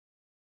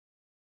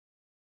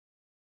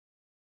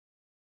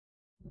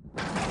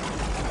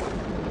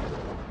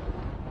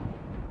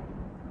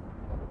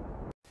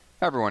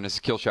Hi everyone, this is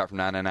Killshot from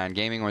 999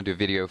 Gaming. I want to do a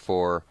video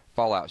for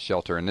Fallout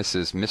Shelter, and this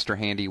is Mr.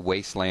 Handy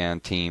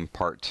Wasteland Team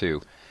Part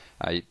 2.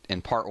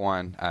 In Part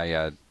 1,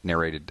 I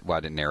narrated, well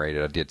I didn't narrate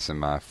it, I did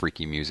some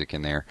freaky music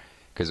in there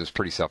because it was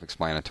pretty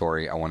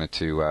self-explanatory. I wanted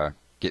to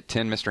get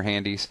 10 Mr.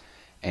 Handys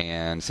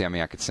and see how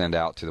many I could send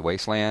out to the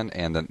Wasteland,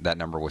 and that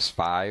number was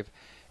 5.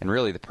 And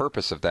really the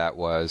purpose of that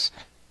was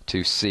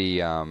to see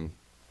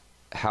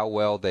how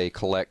well they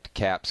collect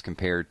caps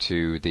compared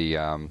to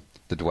the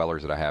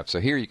dwellers that I have. So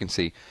here you can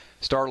see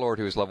Star-Lord,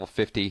 who is level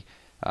 50,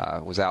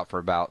 was out for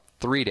about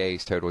 3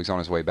 days total. He's on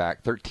his way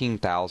back.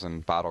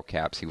 13,000 bottle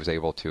caps he was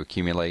able to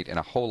accumulate, and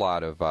a whole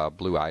lot of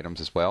blue items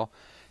as well.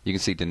 You can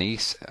see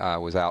Denise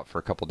was out for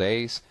a couple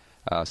days.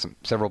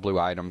 Several blue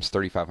items,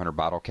 3,500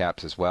 bottle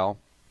caps as well.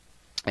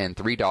 And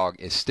 3Dog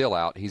is still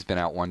out. He's been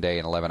out 1 day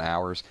and 11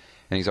 hours,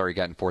 and he's already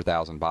gotten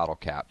 4,000 bottle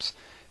caps.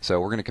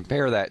 So we're going to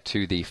compare that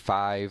to the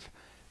 5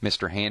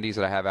 Mr. Handys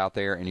that I have out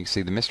there, and you can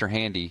see the Mr.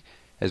 Handy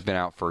has been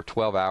out for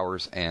 12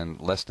 hours and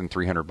less than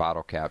 300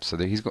 bottle caps. So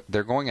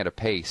they're going at a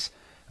pace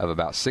of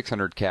about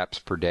 600 caps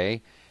per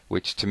day,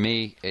 which to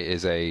me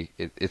is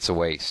it's a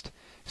waste.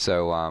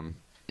 So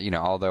you know,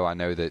 although I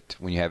know that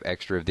when you have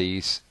extra of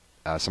these,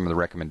 some of the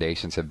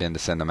recommendations have been to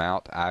send them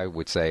out. I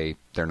would say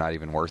they're not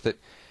even worth it.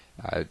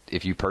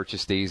 If you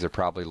purchase these, they're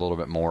probably a little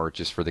bit more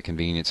just for the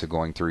convenience of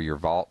going through your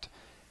vault.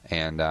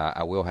 And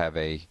I will have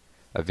a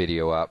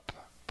video up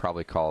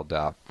probably called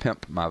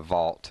Pimp My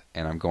Vault,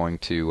 and I'm going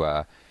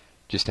to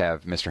just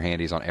have Mr.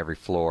 Handys on every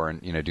floor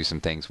and, you know, do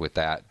some things with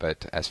that.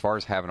 But as far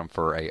as having them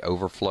for a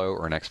overflow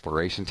or an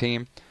exploration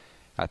team,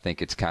 I think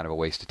it's kind of a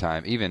waste of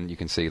time. Even you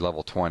can see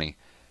level 20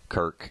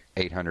 Kirk,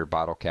 800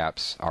 bottle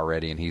caps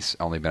already, and he's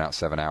only been out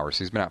 7 hours.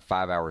 So he's been out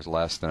 5 hours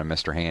less than a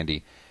Mr.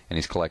 Handy, and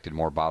he's collected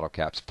more bottle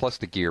caps, plus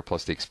the gear,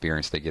 plus the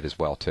experience they get as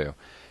well too.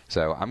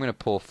 So I'm going to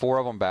pull 4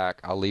 of them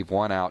back. I'll leave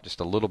one out just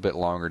a little bit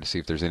longer to see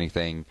if there's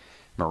anything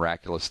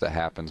miraculous that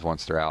happens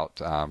once they're out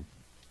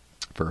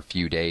for a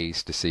few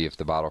days, to see if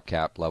the bottle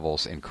cap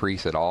levels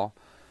increase at all.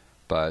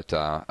 But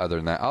other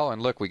than that, oh, and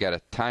look, we got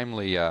a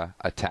timely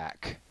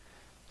attack.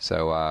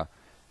 So I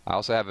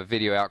also have a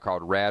video out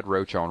called Rad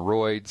Roach on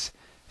Roids.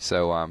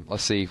 So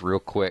let's see real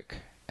quick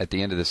at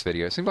the end of this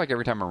video. It seems like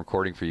every time I'm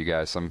recording for you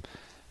guys, some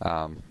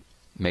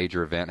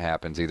major event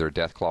happens, either a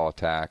Deathclaw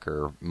attack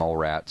or mole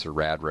rats or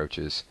rad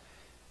roaches.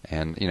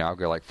 And, you know, I'll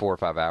go like 4 or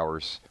 5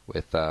 hours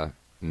with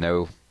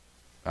no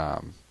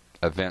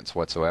events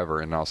whatsoever,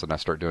 and all of a sudden I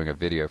start doing a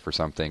video for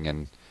something,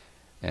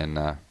 and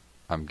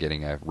I'm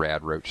getting a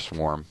rad roach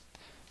swarm.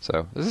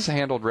 So this is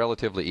handled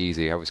relatively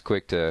easy. I was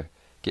quick to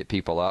get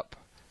people up.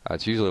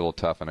 It's usually a little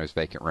tough in those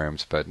vacant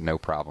rooms, but no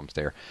problems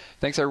there.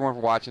 Thanks everyone for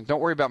watching. Don't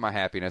worry about my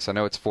happiness. I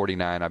know it's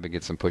 49. I've been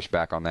getting some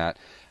pushback on that.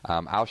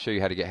 I'll show you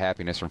how to get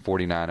happiness from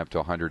 49 up to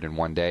 100 in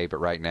 1 day,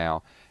 but right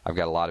now I've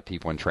got a lot of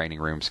people in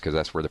training rooms because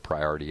that's where the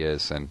priority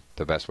is and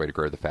the best way to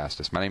grow the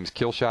fastest. My name is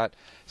Killshot.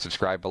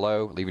 Subscribe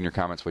below. Leave in your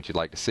comments what you'd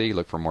like to see.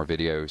 Look for more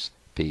videos.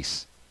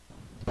 Peace.